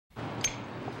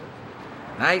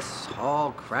Nice,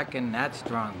 whole, cracking, that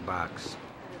strong box.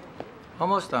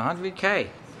 Almost 100K.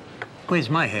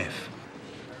 Where's my half?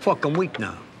 Fucking weak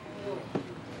now.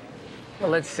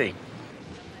 Well, let's see.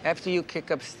 After you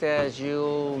kick upstairs,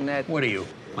 you'll net... What are you,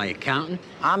 my accountant?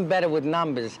 I'm better with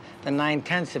numbers than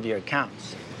 9/10 of your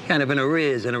accounts. Kind of in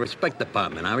arrears in a respect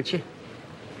department, aren't you?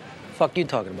 Fuck you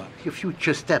talking about? Your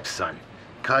future stepson.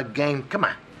 Card game, come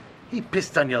on. He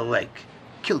pissed on your leg.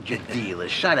 Killed your dealer,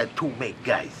 shot at 2 mate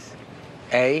guys.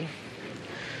 A,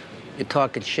 you're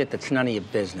talking shit that's none of your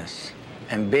business.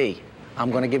 And B, I'm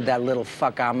gonna give that little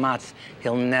fuck our mats,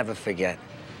 he'll never forget.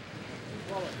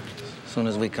 As soon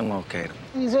as we can locate him.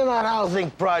 He's in that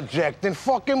housing project in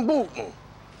fucking Booton.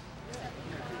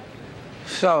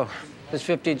 So, this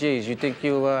 50 G's, you think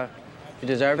you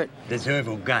deserve it? Deserve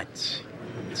who guts.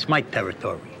 It's my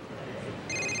territory.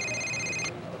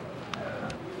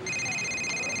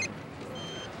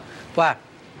 What?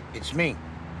 It's me.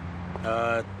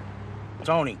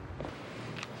 Tony.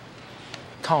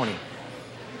 Tony.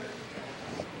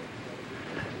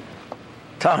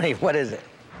 Tony, what is it?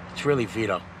 It's really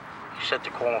Vito. You said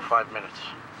to call in 5 minutes.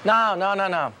 No.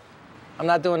 I'm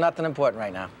not doing nothing important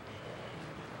right now.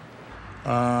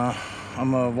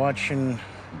 I'm watching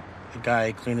the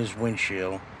guy clean his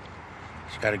windshield.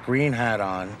 He's got a green hat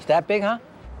on. Is that big, huh?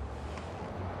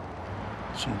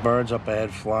 Some birds up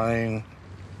ahead flying.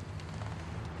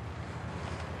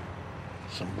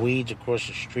 Some weeds across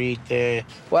the street there.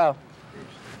 Well,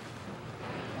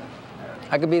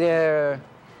 I could be there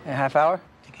in a half hour.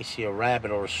 I think I see a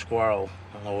rabbit or a squirrel.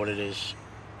 I don't know what it is.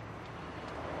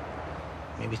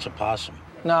 Maybe it's a possum.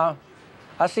 No,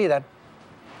 I'll see you then.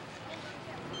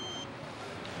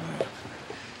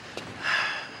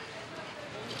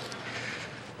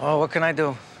 Oh, what can I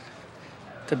do?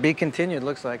 To be continued,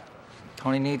 looks like.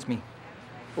 Tony needs me.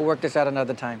 We'll work this out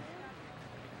another time.